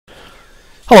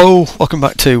Hello, welcome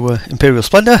back to Imperial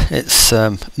Splendour. It's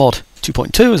mod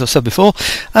 2.2 as I've said before,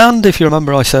 and if you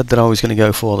remember I said that I was going to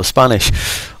go for the Spanish.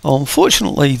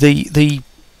 Unfortunately the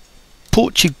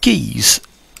Portuguese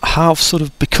have sort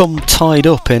of become tied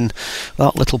up in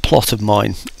that little plot of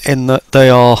mine, in that they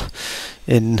are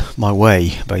in my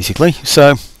way basically.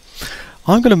 So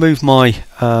I'm going to move my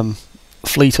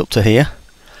fleet up to here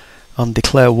and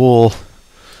declare war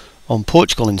on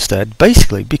Portugal instead,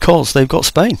 basically because they've got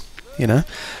Spain. You know,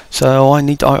 so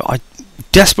I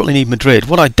desperately need Madrid.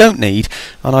 What I don't need,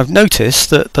 and I've noticed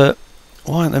that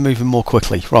why aren't they moving more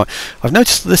quickly? Right, I've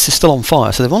noticed that this is still on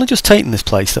fire, so they've only just taken this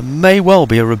place. There may well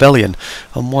be a rebellion,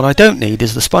 and what I don't need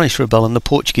is the Spanish to rebel and the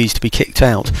Portuguese to be kicked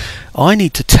out. I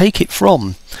need to take it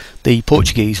from the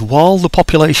Portuguese while the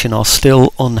population are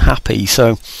still unhappy.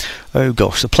 So, oh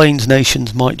gosh, the Plains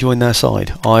nations might join their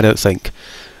side. I don't think.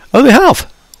 Oh, they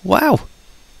have. Wow.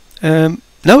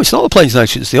 No, it's not the Plains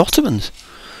nations, it's the Ottomans.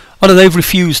 Oh no, they've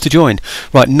refused to join.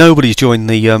 Right, nobody's joined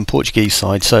the Portuguese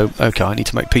side, so okay, I need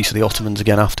to make peace with the Ottomans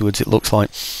again afterwards, it looks like.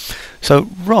 So,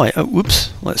 right,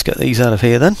 whoops, let's get these out of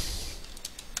here then.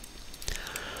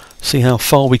 See how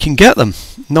far we can get them.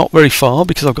 Not very far,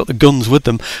 because I've got the guns with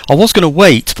them. I was going to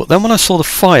wait, but then when I saw the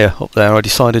fire up there, I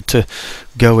decided to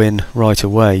go in right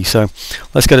away. So,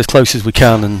 let's get as close as we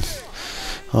can, and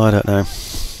I don't know.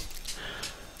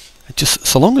 Just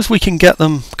so long as we can get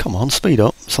them, come on, speed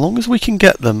up. So long as we can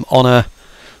get them on a,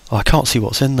 oh, I can't see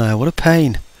what's in there. What a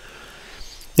pain.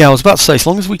 Yeah, I was about to say, so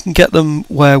long as we can get them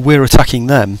where we're attacking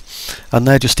them, and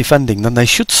they're just defending, then they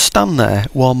should stand there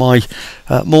while my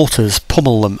mortars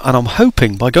pummel them. And I'm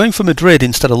hoping by going for Madrid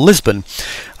instead of Lisbon,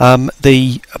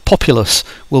 the populace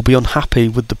will be unhappy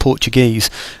with the Portuguese,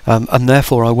 and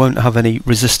therefore I won't have any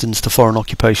resistance to foreign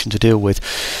occupation to deal with.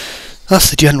 That's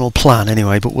the general plan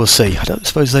anyway, but we'll see. I don't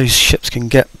suppose those ships can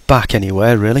get back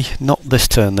anywhere, really. Not this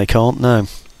turn, they can't, no.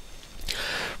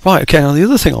 Right, okay, now the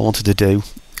other thing I wanted to do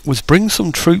was bring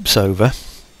some troops over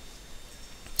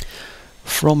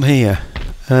from here.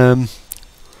 I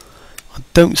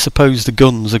don't suppose the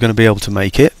guns are going to be able to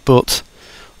make it, but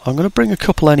I'm going to bring a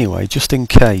couple anyway, just in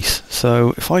case.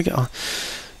 So if I get...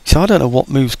 so I don't know what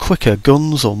moves quicker,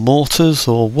 guns or mortars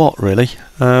or what, really.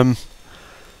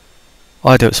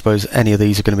 I don't suppose any of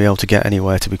these are going to be able to get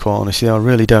anywhere, to be quite honest. I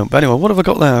really don't. But anyway, what have I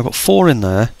got there? I've got 4 in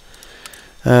there.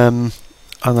 And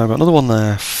I've got another one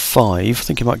there, 5.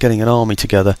 Thinking about getting an army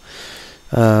together.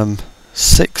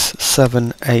 6,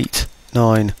 7, 8,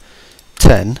 9,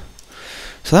 10.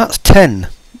 So that's 10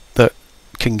 that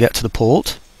can get to the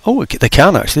port. Oh, they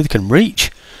can actually. They can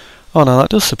reach. Oh no, that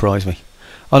does surprise me.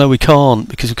 Oh no, we can't,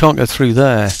 because we can't go through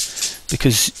there.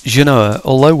 Because Genoa,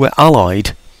 although we're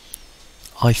allied,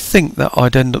 I think that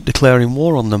I'd end up declaring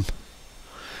war on them.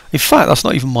 In fact, that's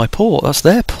not even my port, that's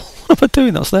their port. What am I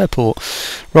doing? That's their port.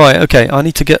 Right, okay, I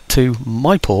need to get to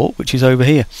my port, which is over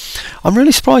here. I'm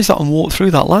really surprised that I can walk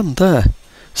through that land there.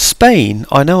 Spain,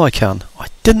 I know I can. I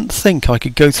didn't think I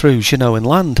could go through Genoa and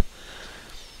land.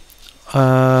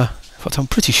 In fact, I'm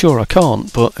pretty sure I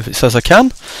can't, but if it says I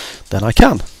can, then I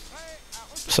can.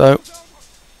 So,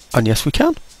 and yes we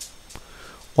can.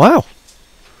 Wow,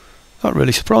 that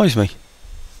really surprised me.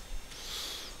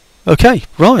 Okay,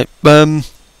 right.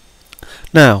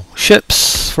 Now,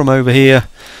 ships from over here.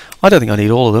 I don't think I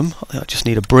need all of them. I think I just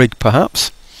need a brig,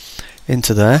 perhaps,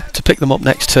 into there to pick them up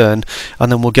next turn,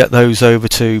 and then we'll get those over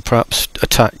to perhaps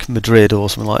attack Madrid or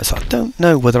something like this. I don't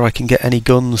know whether I can get any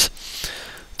guns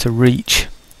to reach.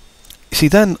 You see,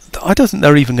 then I don't think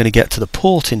they're even going to get to the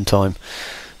port in time,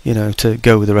 you know, to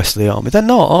go with the rest of the army. They're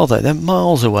not, are they? They're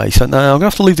miles away. So now I'm going to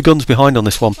have to leave the guns behind on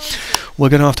this one. We're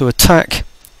going to have to attack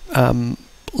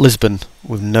Lisbon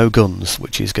with no guns,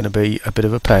 which is going to be a bit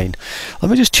of a pain. Let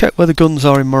me just check where the guns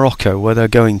are in Morocco, where they're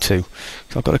going to.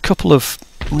 I've got a couple of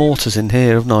mortars in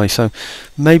here, haven't I? So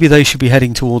maybe they should be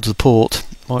heading towards the port.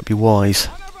 Might be wise.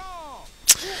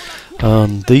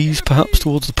 And these perhaps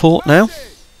towards the port now.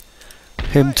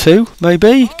 Him too,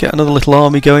 maybe. Get another little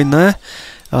army going there.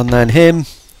 And then him.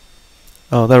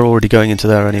 Oh, they're already going into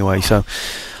there anyway, so...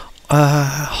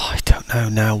 I don't know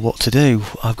now what to do.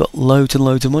 I've got loads and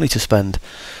loads of money to spend.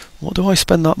 What do I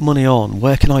spend that money on?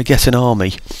 Where can I get an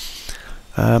army?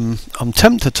 I'm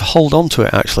tempted to hold on to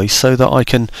it actually, so that I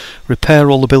can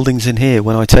repair all the buildings in here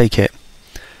when I take it.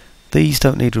 These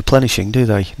don't need replenishing, do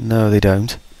they? No, they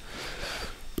don't.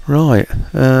 Right.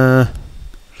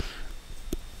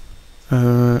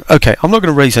 Okay, I'm not going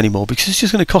to raise any more because it's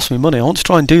just going to cost me money. I want to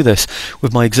try and do this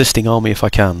with my existing army if I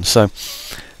can. So.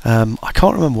 I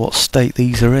can't remember what state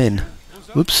these are in.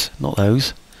 Whoops, not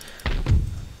those.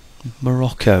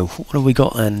 Morocco. What have we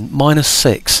got then?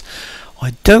 -6.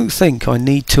 I don't think I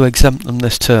need to exempt them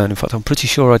this turn. In fact, I'm pretty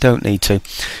sure I don't need to.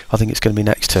 I think it's going to be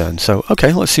next turn. So,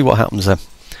 okay, let's see what happens then.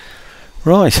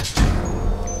 Right.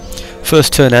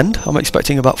 First turn end. I'm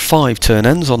expecting about 5 turn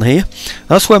ends on here.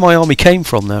 That's where my army came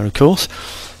from there, of course.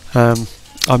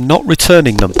 I'm not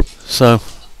returning them. So,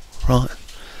 right.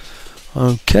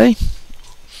 Okay.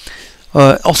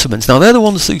 Ottomans. Now, they're the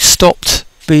ones who stopped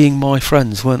being my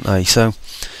friends, weren't they? So,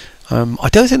 I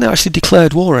don't think they actually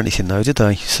declared war or anything, though, did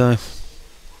they? So...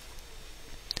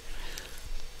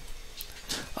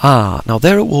 Ah, now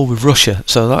they're at war with Russia,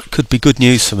 so that could be good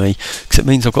news for me, because it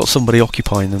means I've got somebody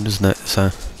occupying them, doesn't it? So,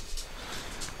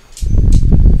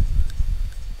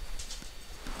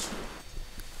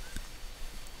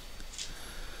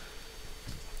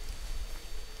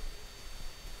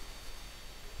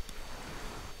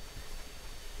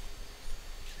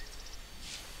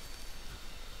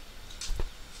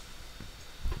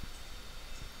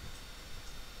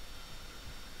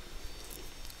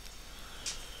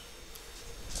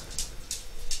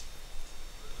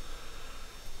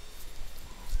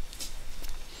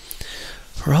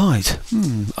 right,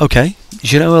 okay.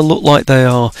 Genoa look like they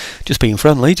are just being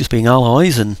friendly, just being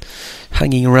allies and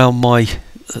hanging around my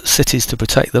cities to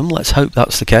protect them. Let's hope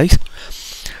that's the case.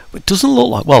 It doesn't look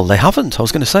like, well, they haven't. I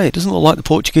was going to say, it doesn't look like the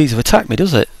Portuguese have attacked me,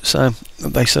 does it? So,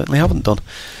 they certainly haven't done.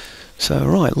 So,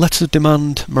 right, letters of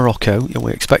demand, Morocco. Yeah,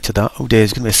 we expected that. Oh dear,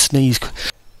 there's going to be a sneeze.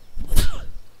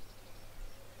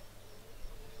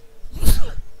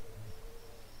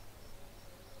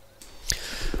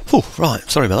 Oh, right,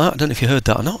 sorry about that. I don't know if you heard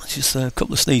that or not. It's just a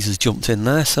couple of sneezes jumped in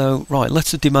there. So, right,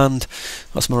 letters of demand.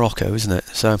 That's Morocco, isn't it?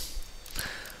 So,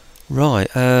 right,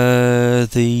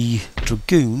 the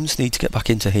dragoons need to get back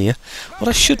into here. What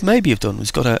I should maybe have done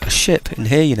was got a ship in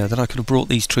here, you know, then I could have brought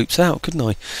these troops out, couldn't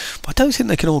I? But I don't think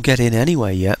they can all get in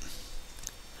anyway yet.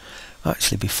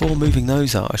 Actually, before moving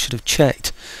those out, I should have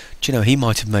checked. Do you know, he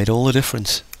might have made all the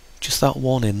difference. Just that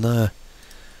one in there.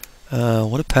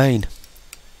 What a pain.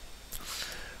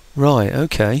 Right,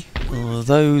 okay.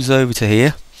 Those over to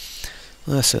here.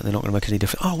 They're certainly not going to make any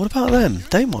difference. Oh, what about them?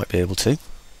 They might be able to.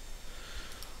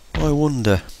 I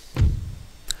wonder.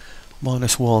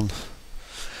 -1.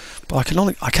 But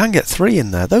I can get 3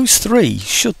 in there. Those 3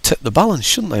 should tip the balance,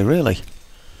 shouldn't they, really?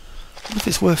 I wonder if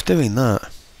it's worth doing that.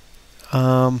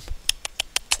 I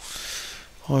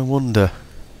wonder.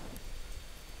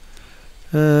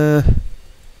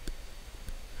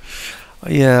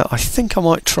 Yeah, I think I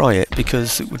might try it,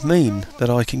 because it would mean that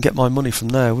I can get my money from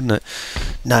there, wouldn't it?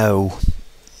 No.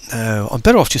 No. I'm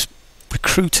better off just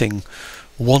recruiting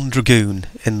 1 dragoon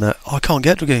in there. Oh, I can't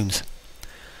get dragoons.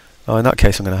 Oh, in that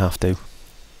case I'm going to have to.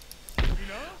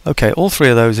 Okay, all 3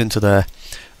 of those into there,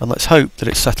 and let's hope that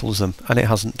it settles them, and it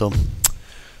hasn't done.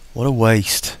 What a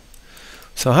waste.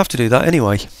 So I have to do that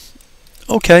anyway.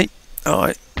 Okay,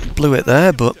 alright, blew it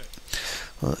there, but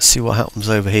let's see what happens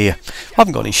over here. I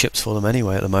haven't got any ships for them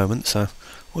anyway at the moment, so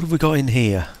what have we got in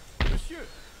here?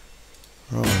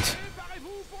 Right.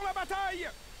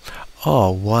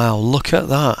 Oh wow, look at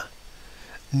that.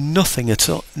 Nothing at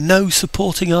all. No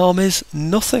supporting armies,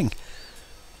 nothing.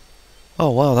 Oh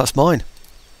wow, that's mine.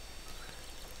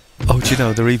 Oh, do you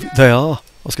know, they are.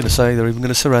 I was going to say, they're even going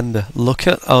to surrender. Look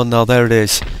at... Oh, no, there it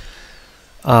is.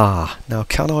 Ah, now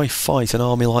can I fight an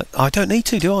army like... I don't need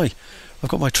to, do I? I've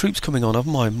got my troops coming on,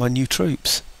 haven't I? My new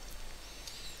troops.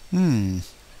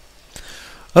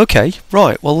 Okay,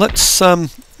 right, well let's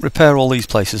repair all these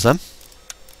places then.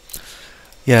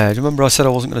 Yeah, do you remember I said I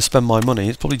wasn't going to spend my money?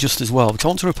 It's probably just as well, because I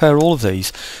want to repair all of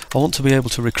these. I want to be able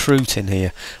to recruit in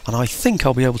here, and I think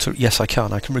I'll be able to... Yes, I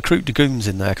can recruit dragoons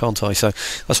in there, can't I? So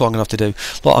that's what I'm going to have to do.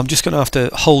 Look, I'm just going to have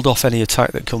to hold off any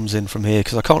attack that comes in from here,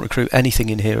 because I can't recruit anything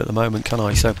in here at the moment, can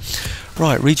I? So,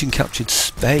 right, region captured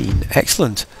Spain.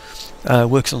 Excellent.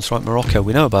 Workers on strike Morocco.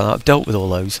 We know about that. I've dealt with all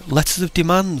those. Letters of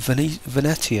demand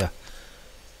Venetia.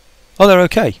 Oh, they're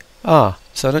okay. Ah,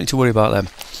 so I don't need to worry about them.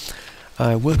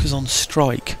 Workers on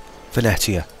strike,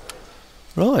 Venetia.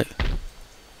 Right.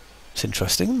 It's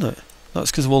interesting, isn't it? That's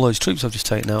because of all those troops I've just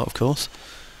taken out, of course.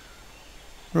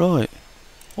 Right.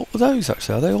 What were those,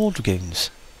 actually? Are they all dragoons?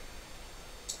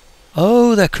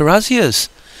 Oh, they're cuirassiers.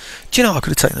 Do you know, I could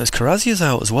have taken those cuirassiers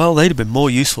out as well. They'd have been more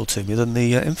useful to me than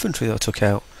the infantry that I took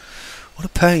out. What a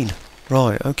pain.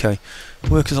 Right, okay.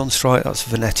 Workers on strike, that's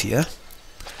Venetia.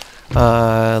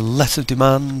 Letter of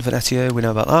demand, Venetia, we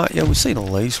know about that. Yeah, we've seen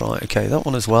all these. Right, okay, that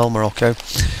one as well, Morocco.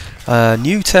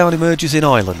 New town emerges in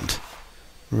Ireland.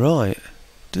 Right.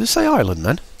 Did it say Ireland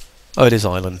then? Oh, it is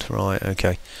Ireland. Right,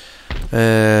 okay.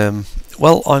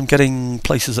 Well, I'm getting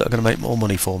places that are going to make more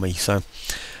money for me, so...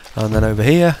 And then over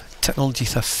here, technology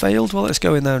theft failed. Well, let's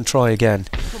go in there and try again.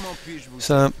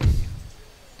 So...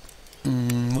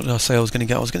 What did I say I was going to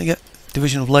get? I was going to get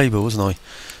Division of Labour, wasn't I?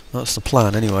 That's the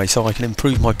plan anyway, so I can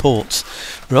improve my ports.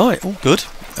 Right, all good.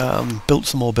 Built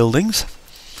some more buildings.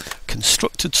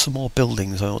 Constructed some more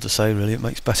buildings, I ought to say, really. It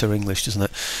makes better English, doesn't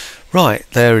it? Right,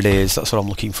 there it is. That's what I'm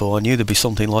looking for. I knew there'd be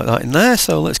something like that in there,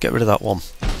 so let's get rid of that one.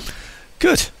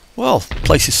 Good. Well,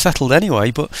 place is settled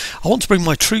anyway, but I want to bring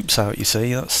my troops out, you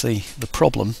see. That's the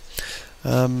problem.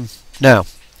 Now,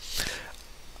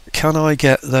 can I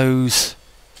get those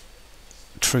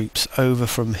troops over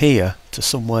from here to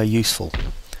somewhere useful?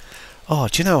 Oh,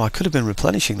 do you know, I could have been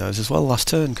replenishing those as well last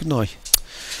turn, couldn't I?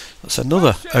 That's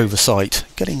another oversight.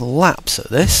 Getting lapse at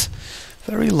this.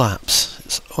 Very lapse.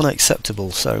 It's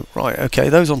unacceptable. So, right, okay,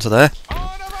 those onto there.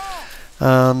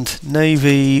 And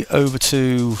Navy over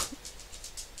to...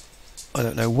 I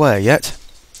don't know where yet.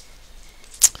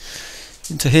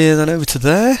 Into here, then over to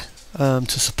there.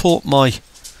 To support my...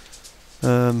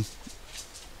 my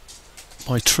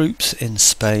troops in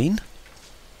Spain.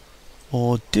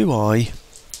 Or do I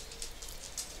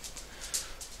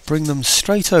bring them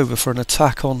straight over for an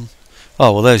attack on...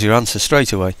 Oh, well, there's your answer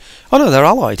straight away. Oh no, they're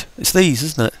allied. It's these,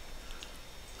 isn't it?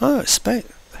 Oh, it's Spain.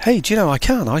 Hey, do you know, I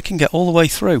can get all the way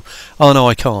through. Oh no,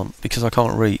 I can't, because I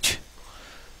can't reach.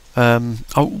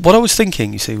 What I was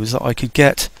thinking, you see, was that I could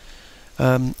get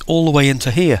all the way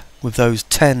into here with those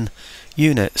 10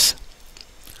 units.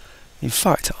 In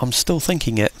fact, I'm still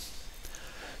thinking it,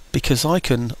 because I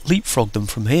can leapfrog them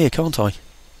from here, can't I?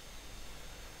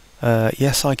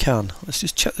 Yes, I can. Let's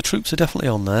just check the troops are definitely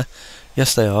on there.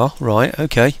 Yes, they are. Right,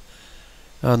 okay.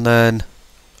 And then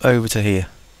over to here.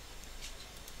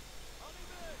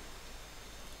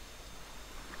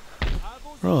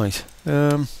 Right.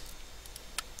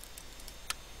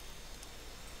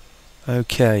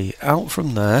 Okay, out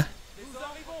from there.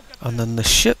 And then the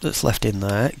ship that's left in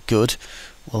there, good.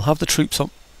 We'll have the troops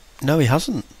on... No, he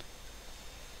hasn't.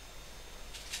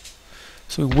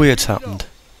 Something weird's happened.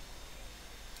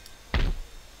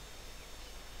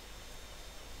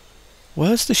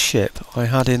 Where's the ship I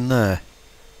had in there?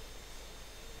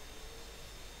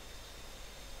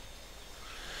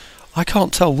 I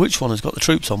can't tell which one has got the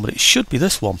troops on, but it should be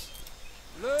this one.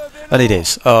 And it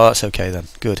is. Oh, that's okay then.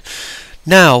 Good.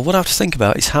 Now, what I have to think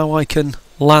about is how I can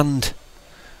land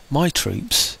my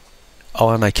troops. Oh,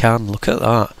 and I can. Look at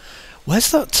that. Where's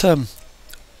that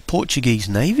Portuguese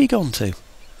navy gone to?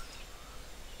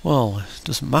 Well, it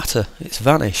doesn't matter. It's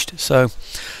vanished. So,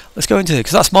 let's go into here,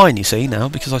 because that's mine, you see, now,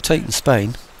 because I've taken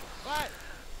Spain.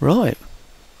 Right.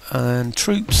 And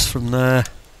troops from there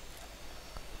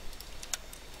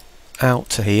out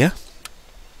to here.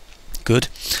 Good.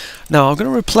 Now, I'm going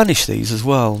to replenish these as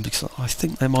well, because I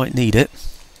think they might need it.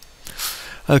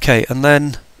 Okay, and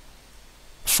then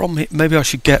from here, maybe I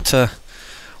should get... well,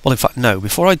 in fact, no.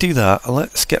 Before I do that,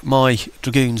 let's get my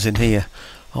dragoons in here.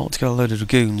 I want to get a load of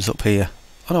dragoons up here.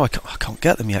 Oh no, I can't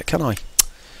get them yet, can I?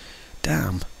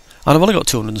 Damn. And I've only got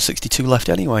 262 left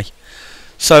anyway.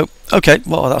 So, okay,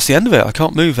 well, that's the end of it. I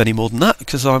can't move any more than that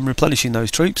because I'm replenishing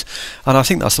those troops. And I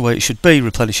think that's the way it should be,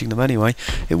 replenishing them anyway.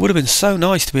 It would have been so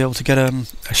nice to be able to get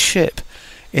a ship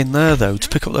in there, though, to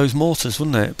pick up those mortars,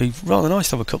 wouldn't it? It'd be rather nice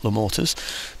to have a couple of mortars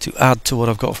to add to what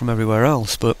I've got from everywhere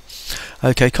else. But,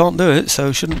 okay, can't do it,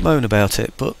 so shouldn't moan about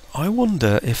it. But I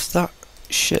wonder if that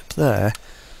ship there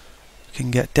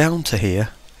can get down to here.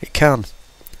 It can.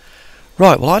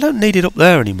 Right, well, I don't need it up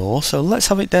there anymore, so let's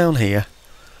have it down here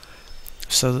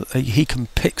so that he can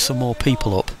pick some more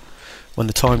people up when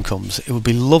the time comes. It would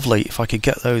be lovely if I could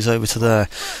get those over to there.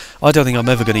 I don't think I'm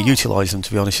ever going to utilise them,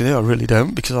 to be honest with you. I really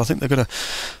don't, because I think they're going to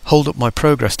hold up my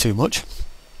progress too much.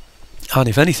 And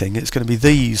if anything, it's going to be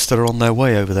these that are on their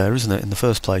way over there, isn't it, in the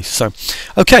first place? So,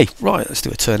 okay, right, let's do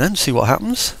a turn end, see what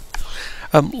happens.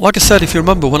 Like I said, if you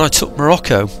remember, when I took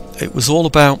Morocco, it was all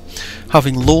about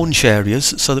having launch areas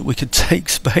so that we could take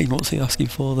Spain. What's he asking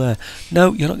for there?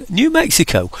 No, you're not. New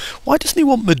Mexico. Why doesn't he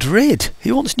want Madrid?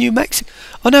 He wants New Mexico.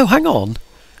 Oh no, hang on.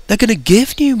 They're going to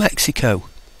give New Mexico.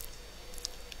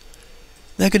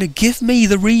 They're going to give me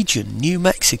the region, New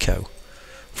Mexico,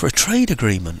 for a trade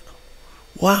agreement.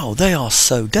 Wow, they are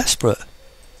so desperate.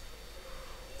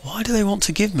 Why do they want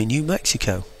to give me New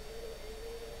Mexico?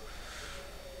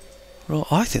 Right,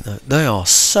 I think that they are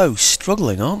so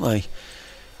struggling, aren't they?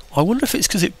 I wonder if it's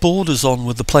because it borders on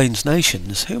with the Plains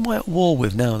Nations. Who am I at war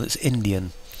with now that's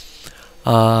Indian?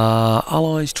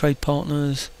 Allies, trade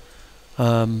partners,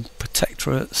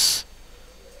 protectorates,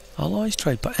 allies,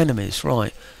 enemies,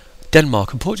 right.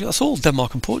 Denmark and Portugal, that's all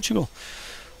Denmark and Portugal.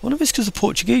 I wonder if it's because the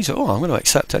Portuguese are... Oh, I'm going to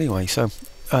accept anyway, so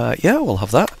yeah, we'll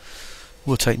have that.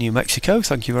 We'll take New Mexico,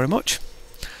 thank you very much.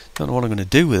 Don't know what I'm going to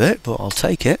do with it, but I'll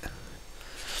take it.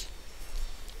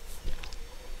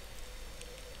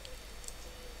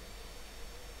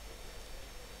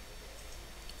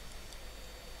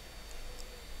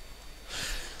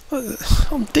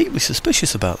 I'm deeply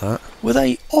suspicious about that. Were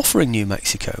they offering New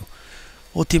Mexico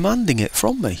or demanding it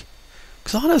from me?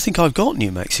 Because I don't think I've got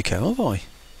New Mexico, have I?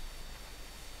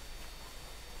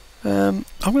 I'm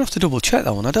going to have to double check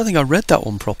that one. I don't think I read that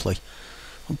one properly.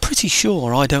 I'm pretty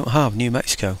sure I don't have New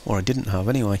Mexico, or I didn't have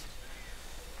anyway.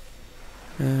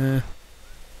 It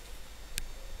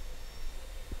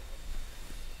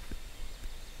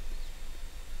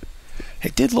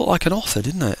did look like an offer,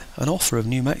 didn't it? An offer of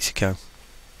New Mexico.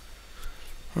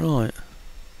 Right.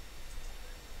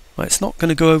 Well, it's not going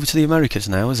to go over to the Americas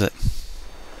now, is it?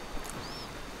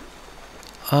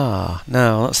 Ah,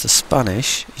 now that's the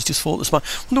Spanish. He's just fought the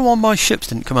Spanish. Wonder why my ships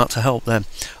didn't come out to help then.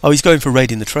 Oh, he's going for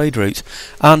raiding the trade route,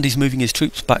 and he's moving his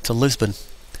troops back to Lisbon.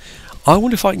 I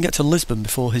wonder if I can get to Lisbon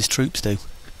before his troops do.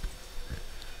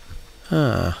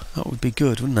 Ah, that would be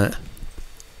good, wouldn't it?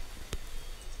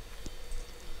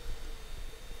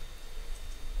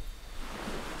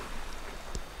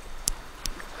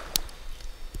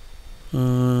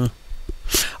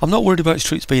 I'm not worried about his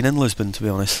troops being in Lisbon, to be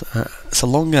honest. So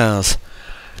long as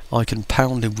I can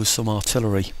pound him with some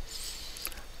artillery.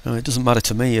 It doesn't matter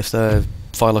to me if they're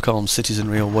Phylacom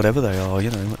citizenry or whatever they are,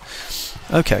 you know.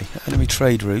 Okay, enemy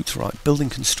trade route. Right, building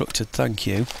constructed, thank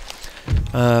you.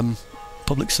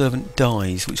 Public servant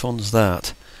dies. Which one's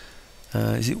that?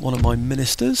 Is it one of my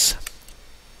ministers?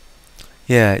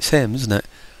 Yeah, it's him, isn't it?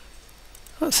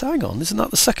 Hang on, isn't that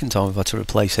the second time I've had to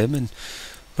replace him in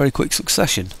very quick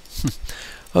succession?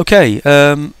 Okay,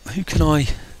 who can I...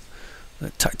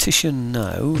 Tactician,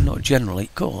 no, not generally.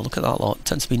 God, look at that lot.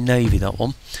 Tends to be Navy, that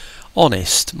one.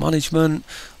 Honest. Management,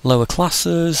 lower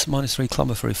classes, -3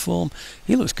 clamour for reform.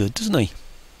 He looks good, doesn't he?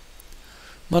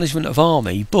 Management of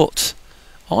army, but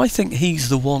I think he's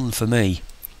the one for me.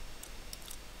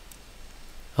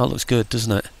 That looks good,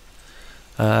 doesn't it?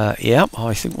 Yeah,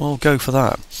 I think we'll go for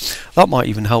that. That might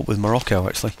even help with Morocco,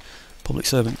 actually. Public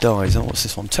servant dies. Oh, what's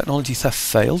this one? Technology theft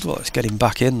failed. Well, let's get him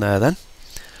back in there then.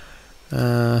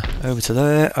 Over to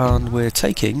there, and we're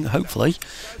taking, hopefully,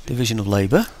 Division of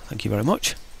Labour. Thank you very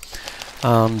much.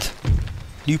 And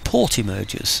new port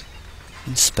emerges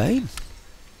in Spain.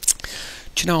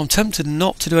 Do you know, I'm tempted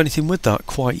not to do anything with that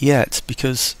quite yet,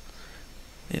 because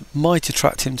it might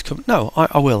attract him to come... No,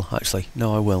 I will, actually.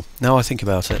 No, I will. Now I think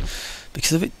about it.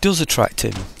 Because if it does attract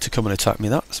him to come and attack me,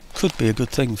 that could be a good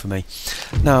thing for me.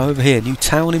 Now, over here, new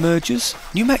town emerges.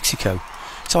 New Mexico.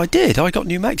 So I got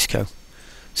New Mexico.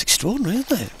 It's extraordinary,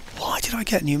 isn't it? Why did I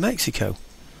get New Mexico?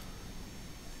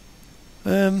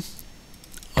 They're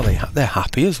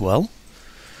happy as well.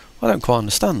 I don't quite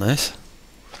understand this.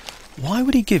 Why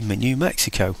would he give me New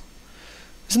Mexico?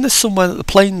 Isn't this somewhere that the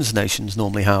Plains nations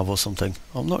normally have or something?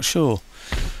 I'm not sure.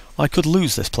 I could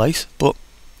lose this place, but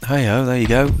hey-ho, there you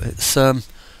go. It's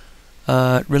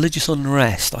religious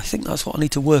unrest. I think that's what I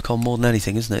need to work on more than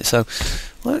anything, isn't it? So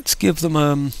let's give them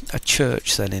a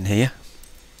church then in here.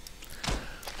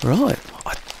 Right,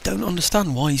 I don't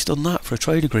understand why he's done that for a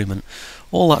trade agreement.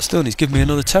 All that's done is give me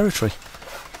another territory.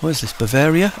 Where's this,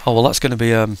 Bavaria? Oh, well, that's going to be,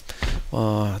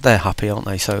 they're happy, aren't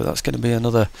they? So that's going to be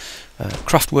another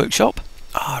craft workshop.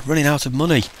 Ah, running out of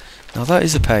money. Now that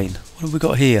is a pain. What have we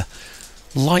got here?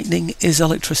 Lightning is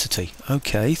electricity.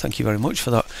 Okay, thank you very much for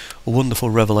that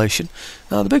wonderful revelation.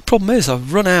 Now the big problem is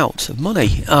I've run out of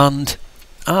money, and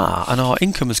our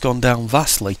income has gone down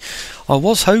vastly. I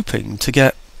was hoping to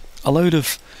get a load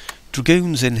of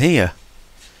dragoons in here,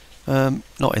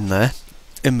 not in there,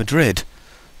 in Madrid,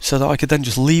 so that I could then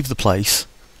just leave the place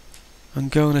and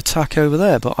go and attack over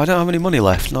there, but I don't have any money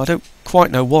left, and I don't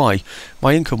quite know why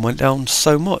my income went down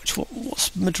so much.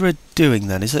 What's Madrid doing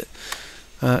then? Is it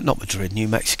not Madrid, New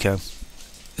Mexico?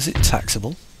 Is it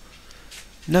taxable?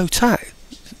 No tax.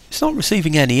 It's not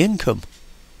receiving any income.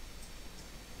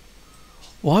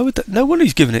 Why would that? No wonder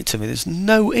he's giving it to me. There's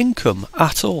no income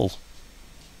at all.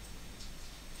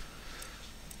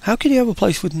 How can you have a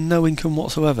place with no income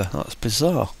whatsoever? That's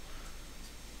bizarre.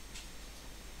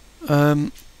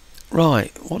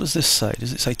 Right, what does this say?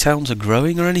 Does it say towns are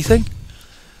growing or anything?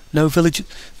 No village.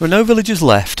 There are no villages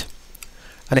left,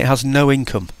 and it has no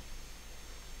income.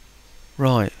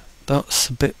 Right, that's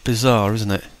a bit bizarre, isn't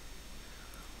it?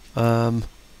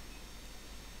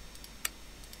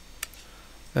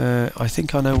 I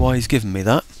think I know why he's given me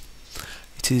that.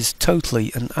 It is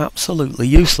totally and absolutely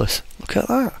useless. Look at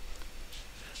that.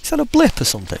 Is that a blip or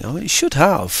something? I mean, it should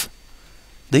have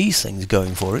these things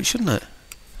going for it, shouldn't it?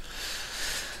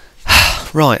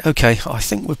 Right, okay, I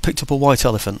think we've picked up a white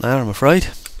elephant there, I'm afraid.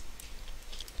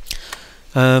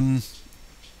 Right,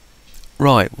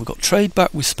 we've got trade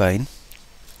back with Spain.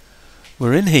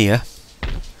 We're in here.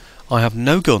 I have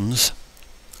no guns,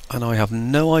 and I have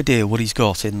no idea what he's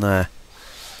got in there.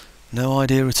 No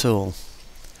idea at all.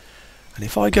 And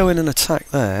if I go in and attack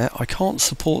there, I can't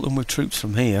support them with troops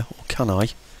from here, or can I?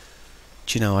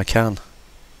 Do you know I can?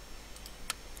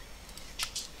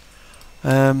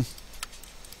 I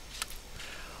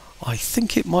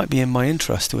think it might be in my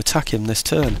interest to attack him this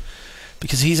turn,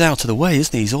 because he's out of the way,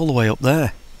 isn't he? He's all the way up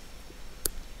there.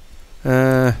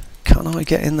 Can I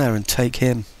get in there and take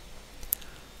him?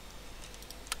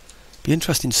 Be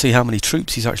interesting to see how many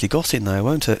troops he's actually got in there,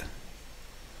 won't it?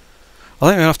 I think I'm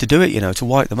going to have to do it, you know, to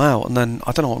wipe them out, and then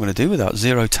I don't know what I'm going to do with that.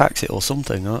 Zero tax it or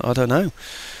something. I don't know.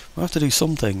 I'll have to do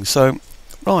something. So,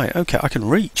 right, okay, I can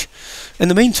reach. In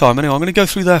the meantime, anyway, I'm going to go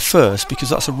through there first because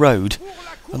that's a road,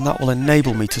 and that will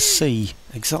enable me to see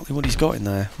exactly what he's got in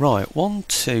there. Right, 1,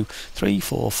 2, 3,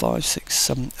 4, 5, 6,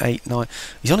 7, 8, 9.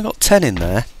 He's only got 10 in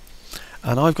there,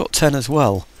 and I've got 10 as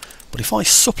well. But if I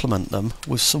supplement them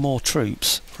with some more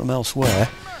troops from elsewhere,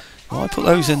 if I put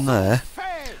those in there,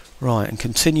 right, and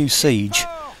continue siege,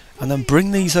 and then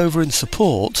bring these over in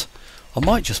support, I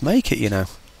might just make it, you know.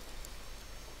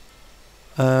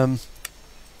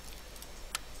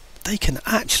 They can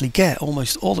actually get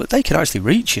almost all that they can actually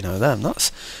reach, you know, them.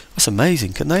 That's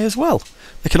amazing, can they as well?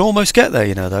 They can almost get there,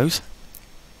 you know, those.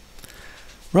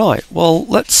 Right, well,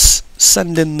 let's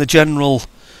send in the general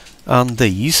and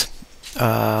these.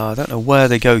 I don't know where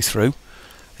they go through.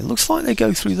 It looks like they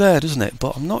go through there, doesn't it?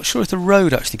 But I'm not sure if the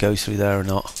road actually goes through there or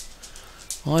not.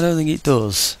 I don't think it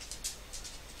does.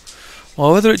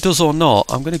 Well, whether it does or not,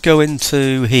 I'm going to go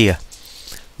into here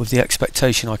with the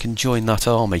expectation I can join that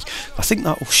army. I think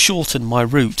that will shorten my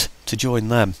route to join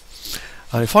them.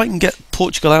 And if I can get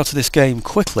Portugal out of this game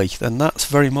quickly, then that's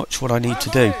very much what I need to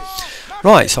do.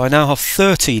 Right, so I now have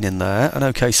 13 in there, and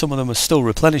okay, some of them are still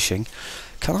replenishing.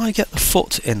 Can I get the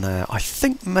foot in there? I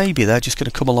think maybe they're just going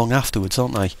to come along afterwards,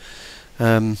 aren't they?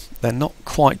 They're not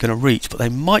quite going to reach, but they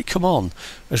might come on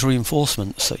as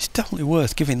reinforcements, so it's definitely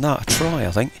worth giving that a try,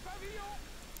 I think.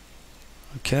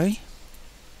 Okay.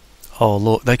 Oh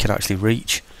look, they can actually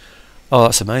reach. Oh,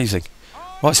 that's amazing.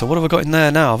 Right, so what have I got in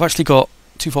there now? I've actually got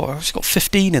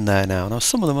 15 in there now. Now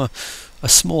some of them are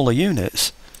smaller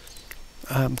units.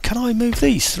 Can I move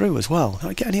these through as well? Can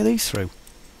I get any of these through?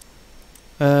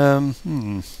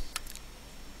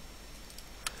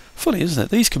 Funny, isn't it?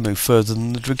 These can move further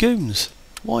than the dragoons.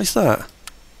 Why is that?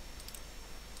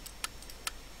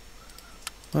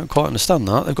 I don't quite understand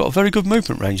that. They've got a very good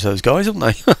movement range, those guys, haven't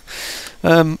they?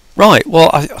 Right, well,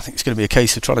 I think it's going to be a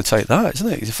case of trying to take that, isn't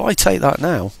it? 'Cause if I take that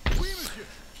now,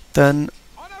 then...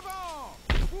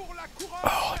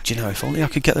 Oh, do you know, if only I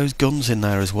could get those guns in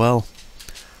there as well.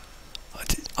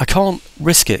 I can't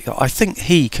risk it. I think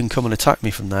he can come and attack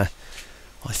me from there.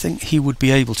 I think he would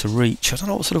be able to reach. I don't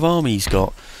know what sort of army he's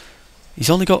got. He's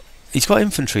got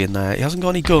infantry in there. He hasn't got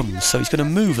any guns, so he's going to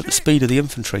move at the speed of the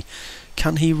infantry.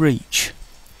 Can he reach?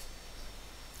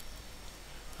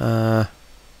 Not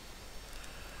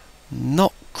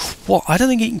quite. I don't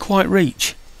think he can quite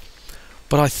reach,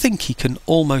 but I think he can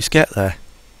almost get there.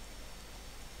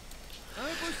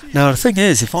 Now the thing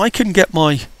is, if I can get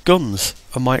my guns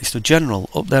and my extra general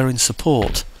up there in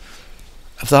support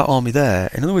of that army there,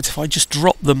 in other words, if I just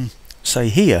drop them, say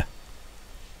here,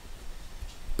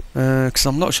 because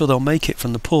I'm not sure they'll make it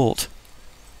from the port.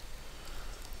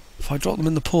 If I drop them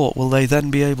in the port, will they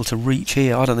then be able to reach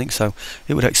here? I don't think so.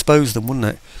 It would expose them, wouldn't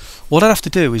it? What I'd have to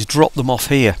do is drop them off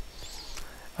here,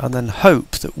 and then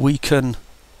hope that we can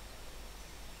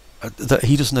that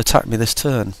he doesn't attack me this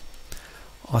turn.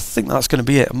 I think that's going to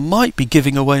be it. I might be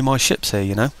giving away my ships here,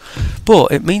 you know,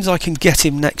 but it means I can get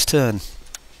him next turn.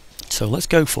 So let's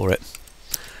go for it.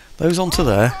 Those onto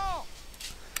there.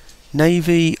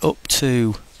 Navy up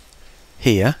to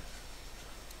here,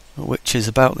 which is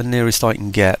about the nearest I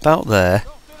can get. About there.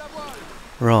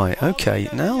 Right, okay.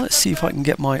 Now let's see if I can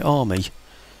get my army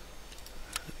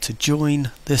to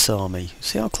join this army.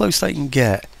 See how close they can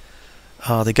get.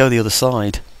 Ah, they go the other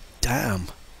side. Damn.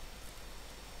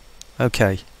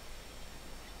 Okay.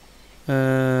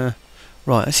 Right,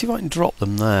 let's see if I can drop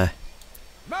them there.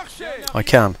 I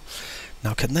can.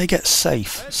 Now, can they get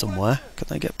safe somewhere? Can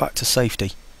they get back to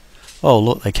safety? Oh,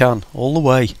 look, they can. All the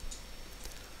way.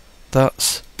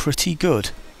 That's pretty good.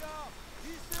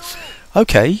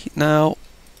 Okay, now,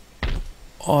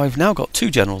 I've now got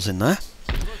 2 generals in there.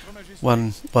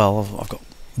 Well, I've got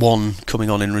 1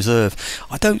 coming on in reserve.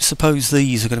 I don't suppose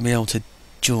these are going to be able to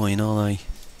join, are they?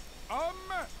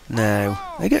 No.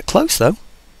 They get close, though.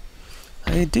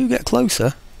 They do get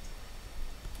closer.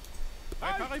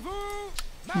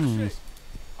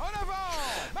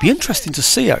 Be interesting to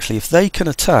see, actually, if they can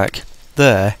attack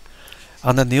there,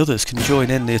 and then the others can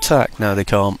join in the attack. No, they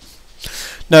can't.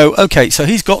 No, okay, so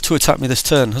he's got to attack me this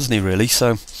turn, hasn't he, really?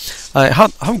 So I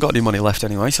haven't got any money left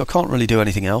anyway, so I can't really do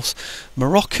anything else.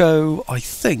 Morocco, I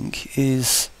think,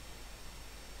 is...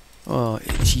 Oh,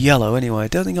 it's yellow anyway. I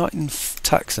don't think I can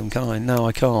tax them, can I? No,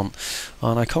 I can't.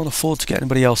 And I can't afford to get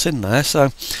anybody else in there, so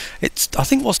it's... I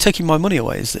think what's taking my money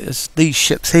away is these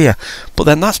ships here. But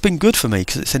then that's been good for me,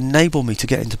 because it's enabled me to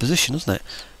get into position, hasn't it?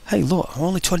 Hey, look, I'm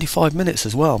only 25 minutes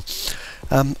as well.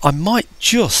 I might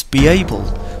just be able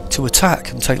to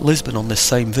attack and take Lisbon on this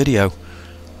same video.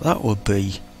 That would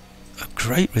be a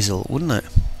great result, wouldn't it?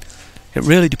 It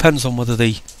really depends on whether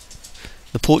the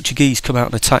Portuguese come out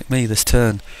and attack me this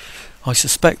turn. I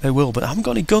suspect they will, but I haven't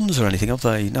got any guns or anything, have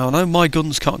they? Now, I know my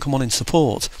guns can't come on in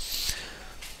support,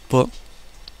 but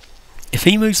if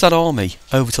he moves that army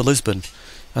over to Lisbon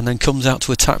and then comes out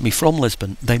to attack me from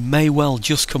Lisbon, they may well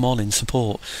just come on in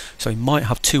support. So he might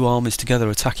have two armies together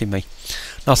attacking me.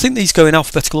 Now I think these go in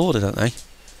alphabetical order, don't they?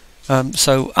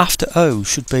 So after O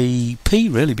should be P,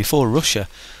 really, before Russia.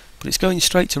 But it's going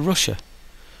straight to Russia.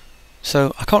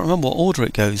 So I can't remember what order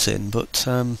it goes in, but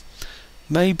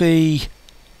maybe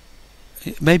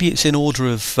it's in order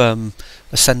of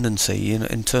ascendancy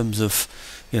in terms of,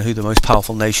 you know, who the most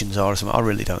powerful nations are or something. I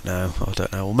really don't know. I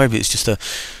don't know. Or maybe it's just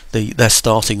their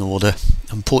starting order,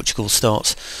 and Portugal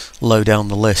starts low down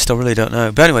the list. I really don't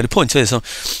know. But anyway, the point is, I'm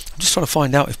just trying to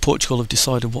find out if Portugal have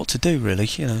decided what to do, really.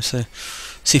 You know, so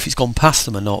see if it's gone past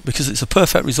them or not, because it's a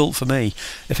perfect result for me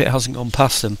if it hasn't gone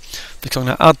past them, because I'm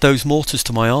going to add those mortars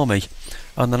to my army,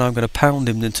 and then I'm going to pound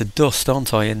him into dust,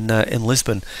 aren't I, in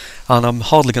Lisbon, and I'm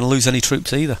hardly going to lose any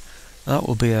troops either. That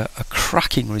will be a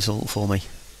cracking result for me.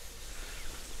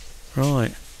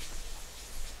 Right.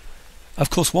 Of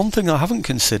course, one thing I haven't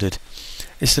considered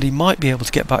is that he might be able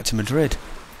to get back to Madrid.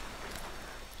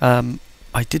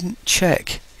 I didn't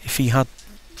check if he had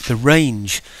the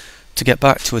range to get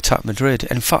back to attack Madrid.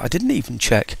 In fact, I didn't even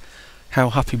check how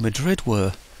happy Madrid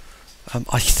were.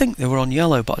 I think they were on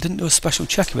yellow, but I didn't do a special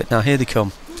check of it. Now, here they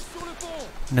come.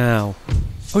 Now.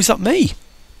 Oh, is that me?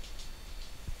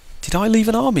 Did I leave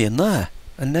an army in there?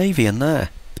 A navy in there?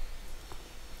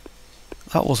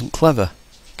 That wasn't clever.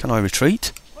 Can I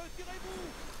retreat?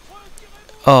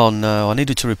 Oh no, I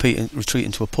needed to retreat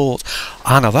into a port.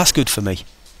 Ah, now that's good for me.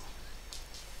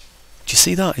 Do you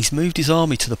see that? He's moved his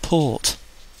army to the port.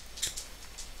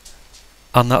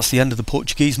 And that's the end of the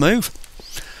Portuguese move.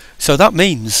 So that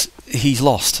means he's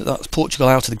lost. That's Portugal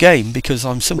out of the game, because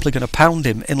I'm simply going to pound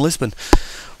him in Lisbon.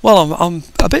 Well, I'm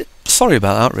a bit sorry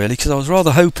about that, really, because I was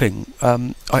rather hoping,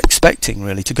 expecting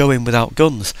really, to go in without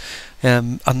guns.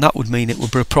 And that would mean it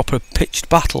would be a proper pitched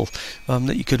battle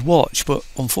that you could watch, but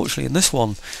unfortunately in this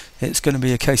one it's going to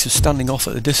be a case of standing off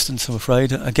at a distance, I'm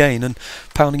afraid, again, and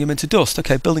pounding him into dust.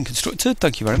 Okay, building constructed,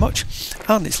 thank you very much.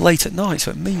 And it's late at night,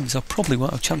 so it means I probably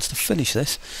won't have a chance to finish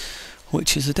this,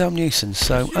 which is a damn nuisance.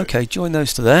 So okay, join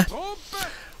those to there.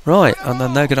 Right, and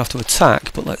then they're going to have to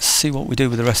attack, but let's see what we do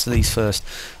with the rest of these first.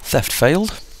 Theft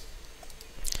failed.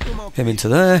 Him into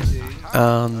there,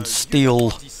 and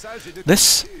steal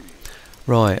this.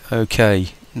 Right, okay,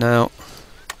 now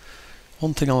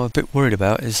one thing I'm a bit worried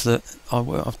about is that I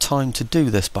won't have time to do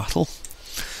this battle.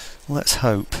 Let's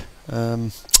hope,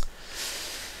 because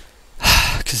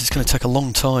it's going to take a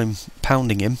long time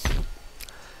pounding him.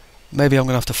 Maybe I'm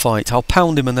going to have to fight. I'll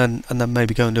pound him and then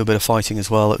maybe go and do a bit of fighting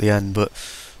as well at the end, but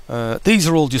these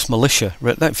are all just militia.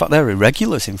 In fact, they're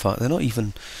irregulars, in fact. They're not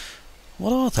even...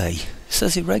 What are they? It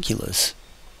says irregulars.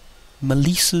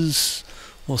 Militias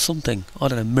or something. I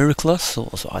don't know, Miraculous, or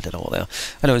I don't know what they are.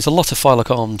 Anyway, there's a lot of Phyloc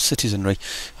armed citizenry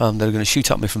that are going to shoot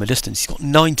at me from a distance. He's got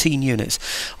 19 units.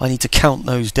 I need to count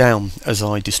those down as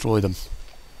I destroy them.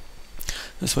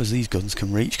 I suppose these guns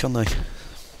can reach, can they? Of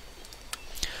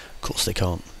course they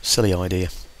can't. Silly idea.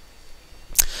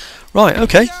 Right,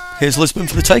 okay, here's Lisbon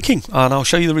for the taking, and I'll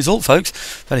show you the result, folks.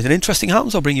 If anything interesting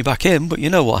happens, I'll bring you back in, but you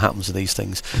know what happens to these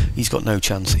things. He's got no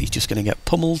chance. He's just going to get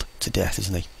pummeled to death,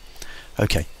 isn't he?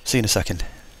 Okay, see you in a second.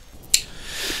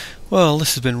 Well,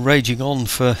 this has been raging on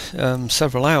for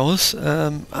several hours,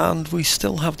 and we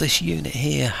still have this unit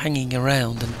here hanging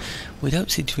around, and we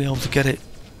don't seem to be able to get it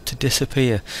to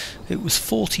disappear. It was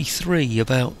 43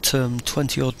 about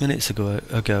 20 odd minutes ago,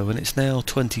 and it's now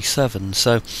 27,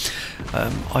 so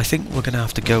I think we're going to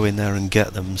have to go in there and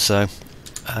get them. So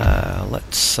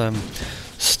let's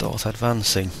start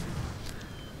advancing.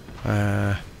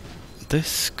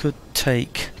 This could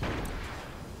take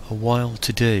a while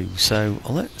to do, so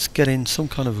let's get in some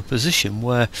kind of a position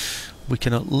where we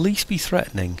can at least be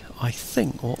threatening. I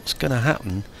think what's going to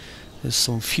happen is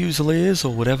some fusiliers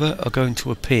or whatever are going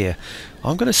to appear.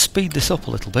 I'm going to speed this up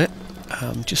a little bit,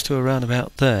 just to around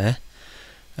about there,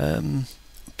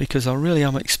 because I really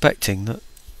am expecting that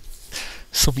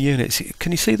some units.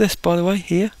 Can you see this, by the way,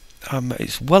 here?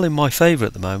 It's well in my favour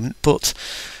at the moment, but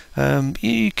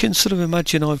you can sort of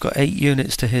imagine I've got 8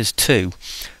 units to his 2,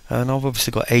 and I've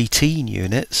obviously got 18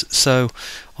 units, so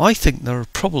I think there are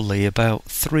probably about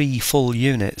 3 full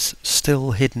units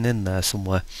still hidden in there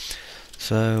somewhere.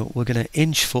 So we're going to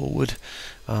inch forward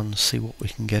and see what we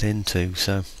can get into.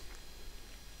 So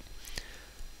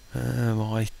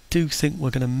I do think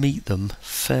we're going to meet them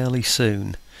fairly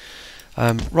soon.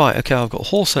 Right, okay, I've got a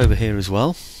horse over here as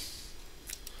well,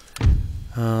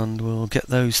 and we'll get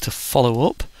those to follow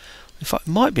up. In fact,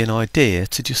 it might be an idea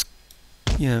to just,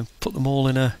 you know, put them all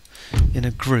in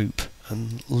a group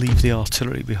and leave the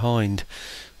artillery behind.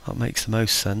 That makes the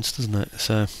most sense, doesn't it?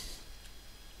 So,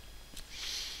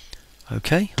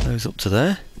 okay, those up to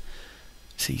there.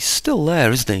 See, he's still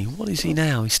there, isn't he? What is he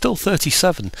now? He's still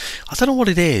 37. I don't know what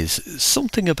it is. It's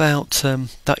something about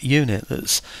that unit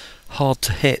that's hard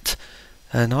to hit,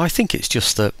 and I think it's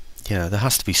just that, you know, there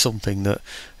has to be something that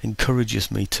encourages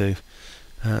me to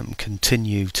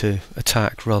continue to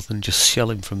attack rather than just shell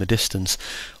him from a distance,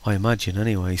 I imagine,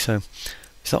 anyway. So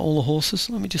is that all the horses?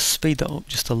 Let me just speed that up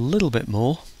just a little bit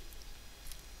more.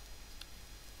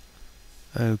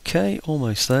 Okay,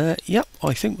 almost there. Yep,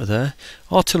 I think we're there.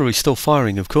 Artillery's still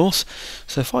firing, of course,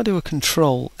 so if I do a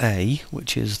Control A,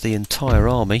 which is the entire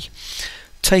army,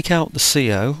 take out the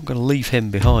CO, I'm going to leave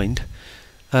him behind,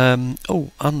 and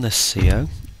this CO,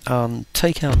 and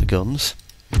take out the guns,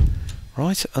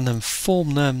 right, and then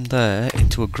form them there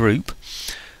into a group,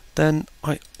 then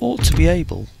I ought to be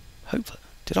able,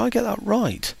 did I get that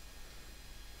right?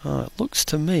 It looks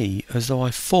to me as though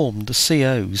I formed the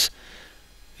COs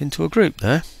into a group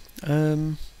there.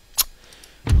 I'll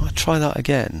try that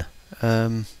again.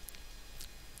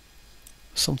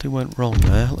 Something went wrong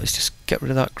there. Let's just get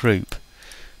rid of that group.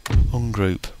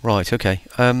 Ungroup. Right, okay.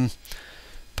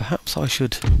 Perhaps I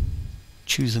should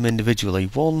choose them individually.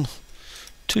 1,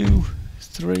 2,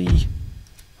 3.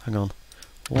 Hang on.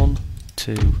 1,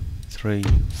 2, 3,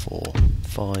 4,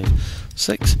 5,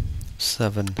 6,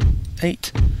 7,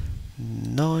 8,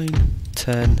 9,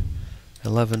 10,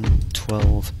 11,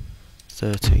 12,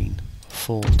 13,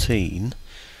 14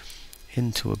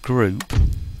 into a group.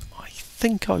 I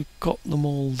think I've got them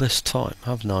all this time,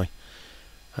 haven't I?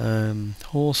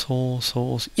 Horse, horse,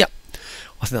 horse. Yep,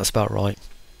 I think that's about right.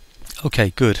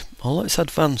 Okay, good. Well, let's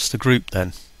advance the group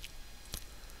then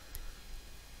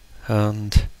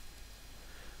and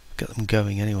get them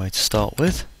going anyway to start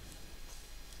with.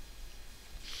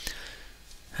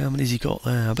 How many's he got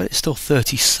there? I bet it's still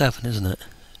 37, isn't it?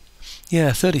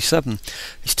 Yeah, 37.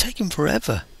 It's taken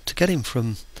forever to get him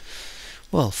from,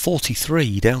 well,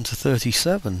 43 down to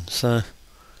 37. So,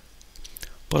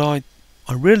 but I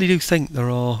really do think there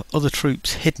are other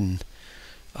troops hidden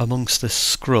amongst this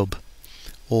scrub,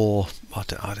 or I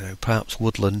don't know, perhaps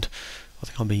woodland. I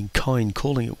think I'm being kind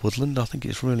calling it woodland. I think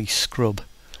it's really scrub.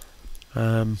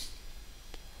 Okay.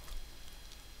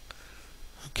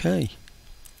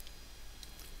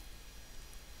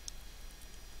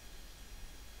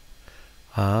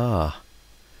 Ah,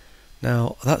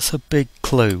 now that's a big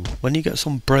clue. When you get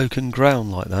some broken ground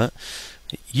like that,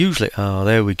 it usually... Ah,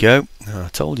 there we go. I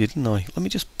told you, didn't I? Let me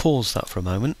just pause that for a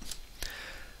moment.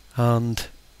 And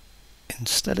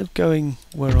instead of going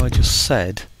where I just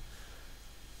said,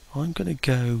 I'm going to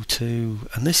go to...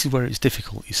 And this is where it's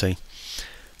difficult, you see.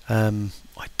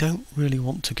 I don't really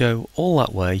want to go all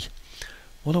that way.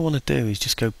 What I want to do is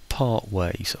just go part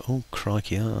way. So, oh,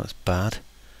 crikey, that's bad.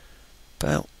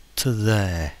 About to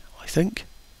there, I think.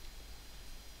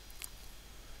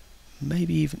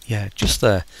 Maybe even, yeah, just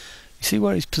there. You see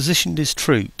where he's positioned his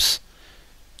troops?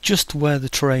 Just where the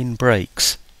terrain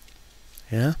breaks.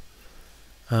 Yeah?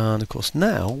 And of course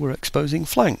now we're exposing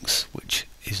flanks, which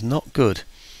is not good.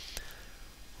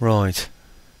 Right.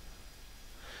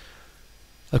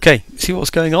 Okay, see what's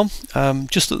going on?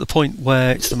 Just at the point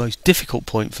where it's the most difficult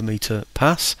point for me to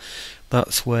pass,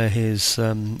 that's where his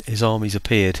armies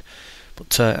appeared.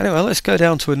 But anyway, let's go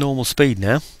down to a normal speed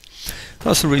now.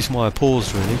 That's the reason why I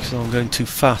paused, really, because I'm going too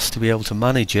fast to be able to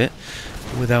manage it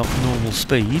without normal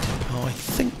speed. I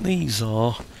think these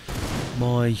are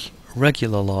my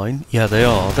regular line. Yeah, they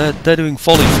are. They're doing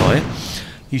volley fire.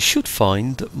 You should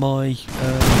find that my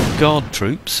guard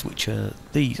troops, which are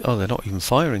these... Oh, they're not even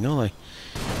firing, are they?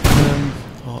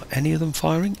 Are any of them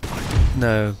firing?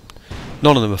 No,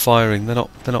 none of them are firing. They're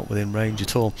not within range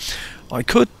at all. I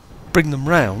could bring them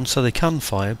round so they can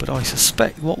fire, but I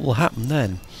suspect what will happen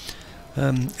then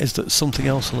is that something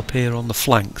else will appear on the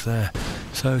flank there.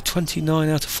 So 29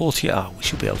 out of 40. We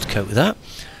should be able to cope with that.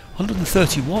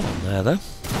 131 on there though.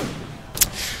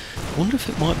 I wonder if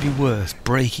it might be worth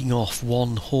breaking off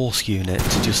one horse unit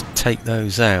to just take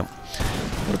those out.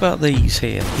 What about these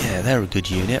here? Yeah, they're a good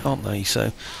unit, aren't they?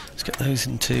 So let's get those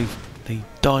into the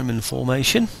diamond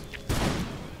formation.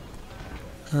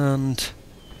 And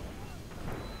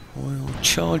we'll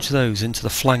charge those into the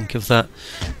flank of that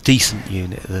decent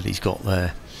unit that he's got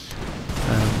there.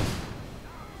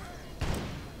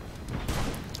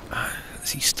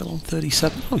 Is he still on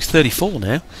 37? Oh, he's 34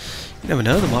 now. You never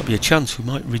know, there might be a chance we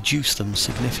might reduce them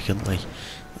significantly.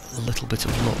 A little bit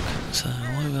of luck. So,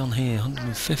 what are we on here?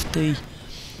 150,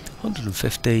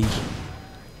 150,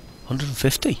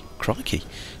 150. Crikey.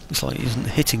 Looks like he isn't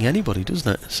hitting anybody,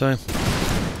 doesn't it? So,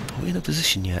 are we in a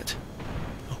position yet?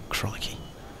 Oh, crikey.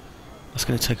 That's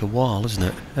going to take a while, isn't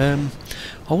it?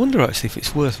 I wonder actually if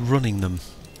it's worth running them.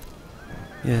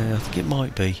 Yeah, I think it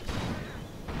might be.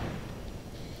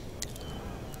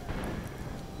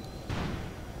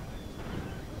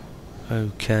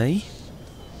 Okay.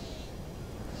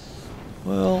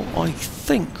 Well, I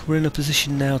think we're in a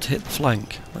position now to hit the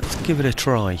flank. Let's give it a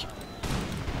try.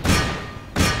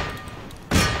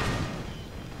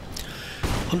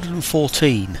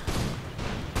 114.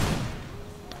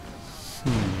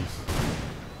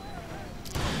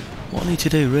 What I need to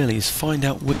do really is find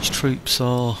out which troops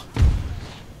are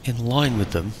in line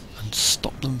with them and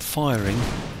stop them firing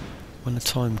when the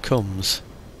time comes.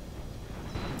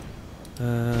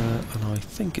 And I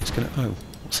think it's going to... Oh,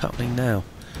 what's happening now?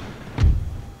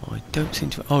 I don't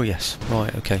seem to... Oh yes,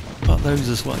 right, okay. But those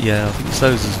as well. Yeah, I think it's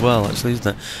those as well, actually,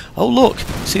 isn't it? Oh look,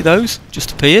 see those?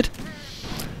 Just appeared.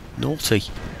 Naughty.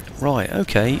 Right,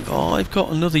 okay. Oh, I've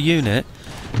got another unit.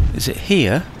 Is it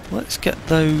here? Let's get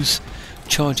those...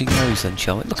 Charging those then,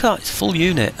 shall we? Look at that, it's full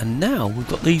unit. And now we've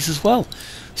got these as well.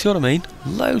 See what I mean?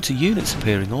 Loads of units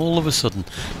appearing all of a sudden.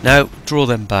 Now, draw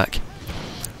them back.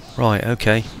 Right,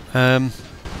 okay. Damn.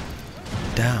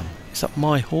 Is that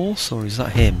my horse or is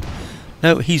that him?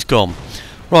 No, he's gone.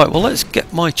 Right, well let's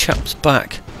get my chaps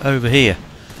back over here.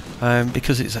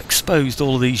 Because it's exposed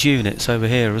all of these units over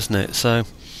here, isn't it? So...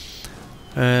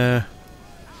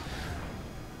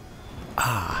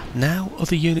 now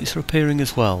other units are appearing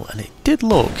as well. And it did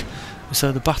look as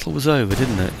though the battle was over,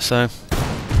 didn't it? So...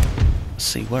 Let's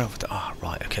see, where have we... Ah,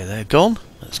 right, okay, they're gone.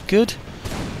 That's good.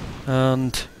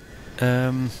 And...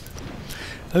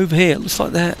 over here, it looks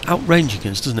like they're outranging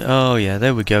us, doesn't it? Oh yeah,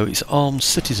 there we go. It's armed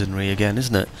citizenry again,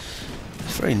 isn't it?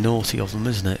 It's very naughty of them,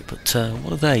 isn't it? But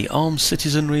what are they? Armed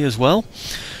citizenry as well?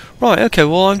 Right, okay,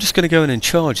 well I'm just going to go in and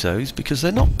charge those because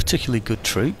they're not particularly good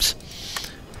troops.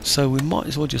 So we might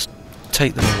as well just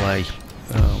take them away.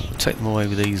 We'll take them away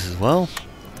with these as well.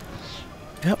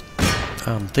 Yep.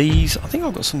 And these, I think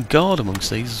I've got some guard amongst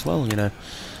these as well, you know.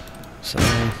 So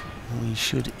we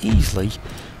should easily...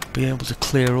 be able to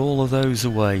clear all of those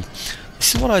away.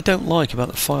 This is what I don't like about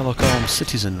the Firelock armed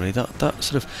citizenry, that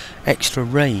sort of extra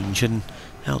range and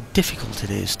how difficult it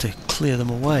is to clear them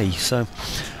away. So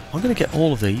I'm going to get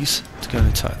all of these to go and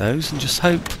attack those and just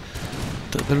hope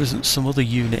that there isn't some other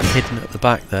unit hidden at the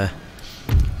back there.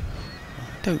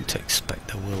 I don't expect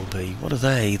there will be. What are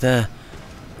they? They're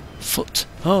foot...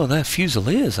 Oh, they're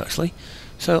fusiliers actually.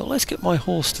 So let's get my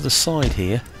horse to the side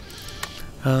here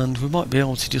and we might be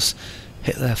able to just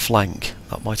hit their flank.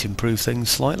 That might improve things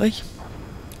slightly.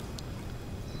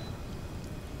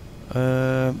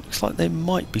 Looks like they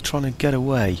might be trying to get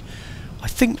away. I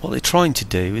think what they're trying to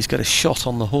do is get a shot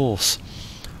on the horse.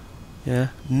 Yeah,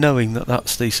 knowing that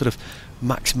that's the sort of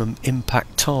maximum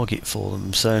impact target for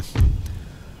them. So,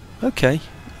 okay,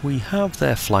 we have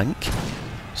their flank.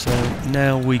 So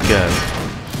now we go.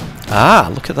 Ah,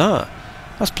 look at that.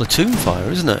 That's platoon fire,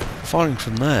 isn't it? Firing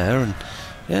from there, and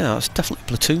yeah, that's definitely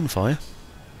platoon fire.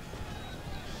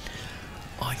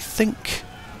 I think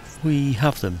we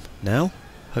have them now,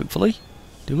 hopefully.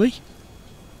 Do we?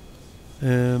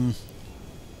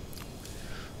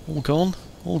 All gone,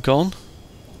 all gone.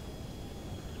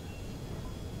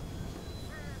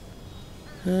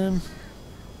 I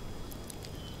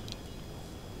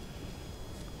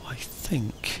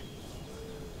think...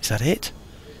 Is that it?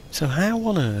 So how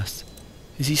on earth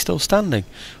is he still standing?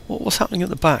 What's happening at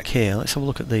the back here? Let's have a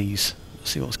look at these.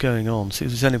 See what's going on. See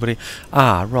if there's anybody...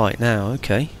 Ah, right, now,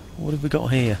 okay. What have we got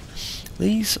here?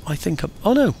 These, I think...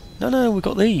 Oh, no. No, we've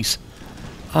got these.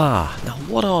 Ah, now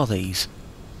what are these?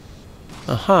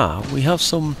 Aha, we have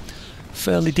some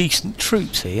fairly decent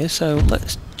troops here, so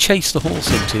let's chase the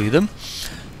horse into them.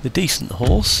 The decent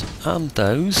horse, and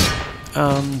those,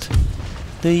 and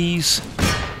these,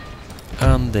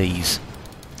 and these.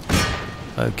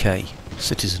 Okay,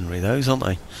 citizenry those, aren't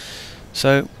they?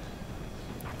 So,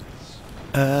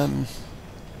 can't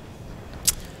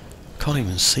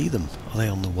even see them. Are they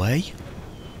on the way?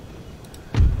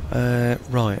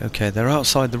 Right, okay, they're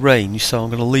outside the range, so I'm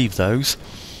going to leave those.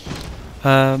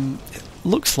 It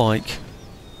looks like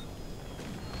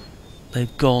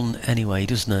they've gone anyway,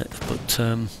 doesn't it? But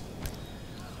I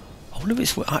wonder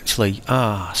if it's actually...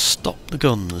 stop the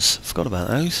guns. Forgot about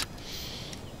those.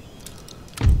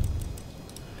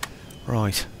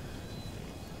 Right.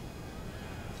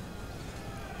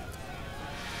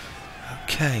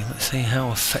 Okay, let's see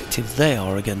how effective they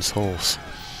are against horse.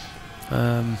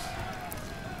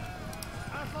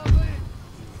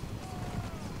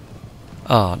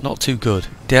 Not too good.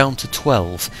 Down to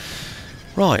 12.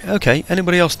 Right, okay.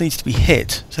 Anybody else needs to be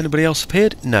hit? Has anybody else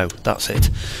appeared? No, that's it.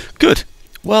 Good.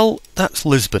 Well, that's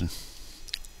Lisbon.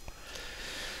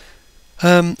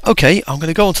 Okay, I'm going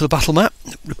to go onto the battle map,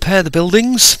 repair the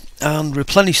buildings, and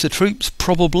replenish the troops,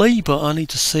 probably, but I need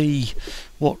to see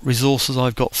what resources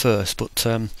I've got first. But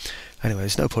anyway,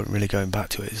 there's no point really going back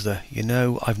to it, is there? You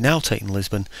know, I've now taken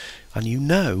Lisbon, and you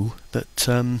know that...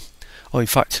 oh, in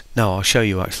fact, no, I'll show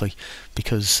you actually,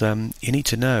 because you need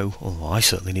to know, or I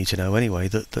certainly need to know anyway,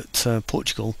 that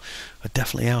Portugal are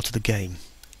definitely out of the game.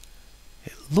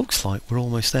 It looks like we're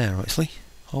almost there, actually,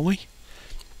 are we?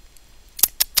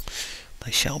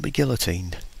 They shall be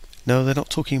guillotined. No, they're not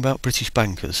talking about British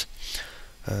bankers.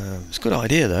 It's a good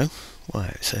idea, though. Well,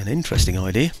 it's an interesting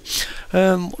idea.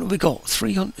 What have we got?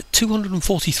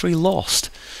 243 lost.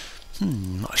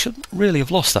 I shouldn't really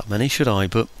have lost that many, should I?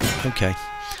 But, okay.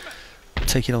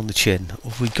 Take it on the chin.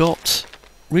 What have we got?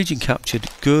 Region captured,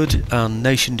 good, and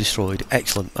nation destroyed.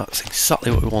 Excellent, that's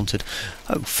exactly what we wanted.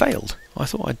 Oh, failed. I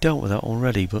thought I'd dealt with that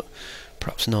already, but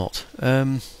perhaps not.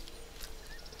 Where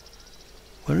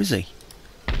is he?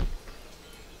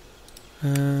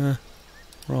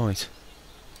 Right.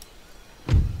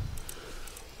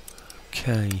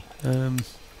 Okay.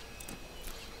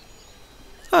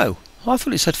 Oh, I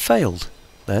thought it said failed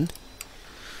then.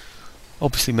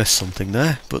 Obviously missed something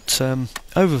there, but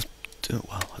over,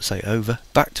 well, I say over,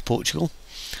 back to Portugal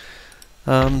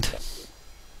and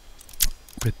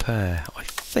repair. I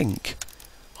think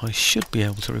I should be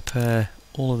able to repair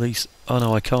all of these. Oh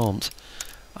no, I can't.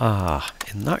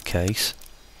 In that case,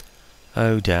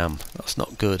 oh damn, that's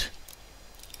not good.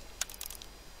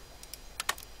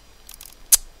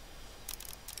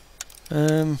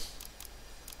 I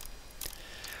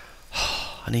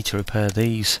need to repair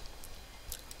these.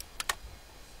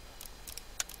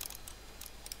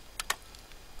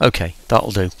 Okay,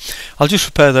 that'll do. I'll just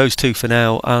repair those two for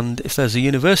now, and if there's a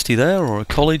university there, or a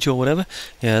college or whatever,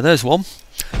 yeah, there's one.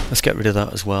 Let's get rid of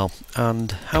that as well.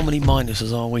 And how many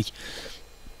minuses are we?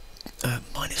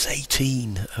 Minus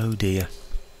 18, oh dear.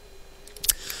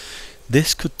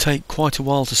 This could take quite a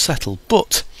while to settle,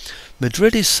 but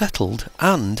Madrid is settled,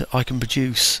 and I can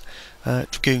produce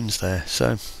dragoons there,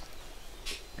 so...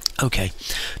 Okay,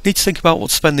 need to think about what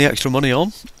to spend the extra money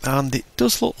on, and it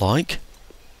does look like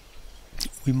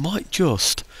we might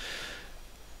just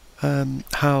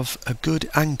have a good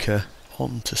anchor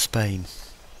on to Spain.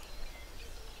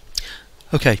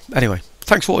 Okay, anyway,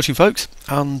 thanks for watching, folks,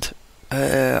 and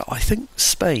I think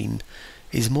Spain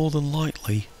is more than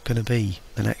likely going to be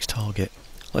the next target.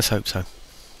 Let's hope so.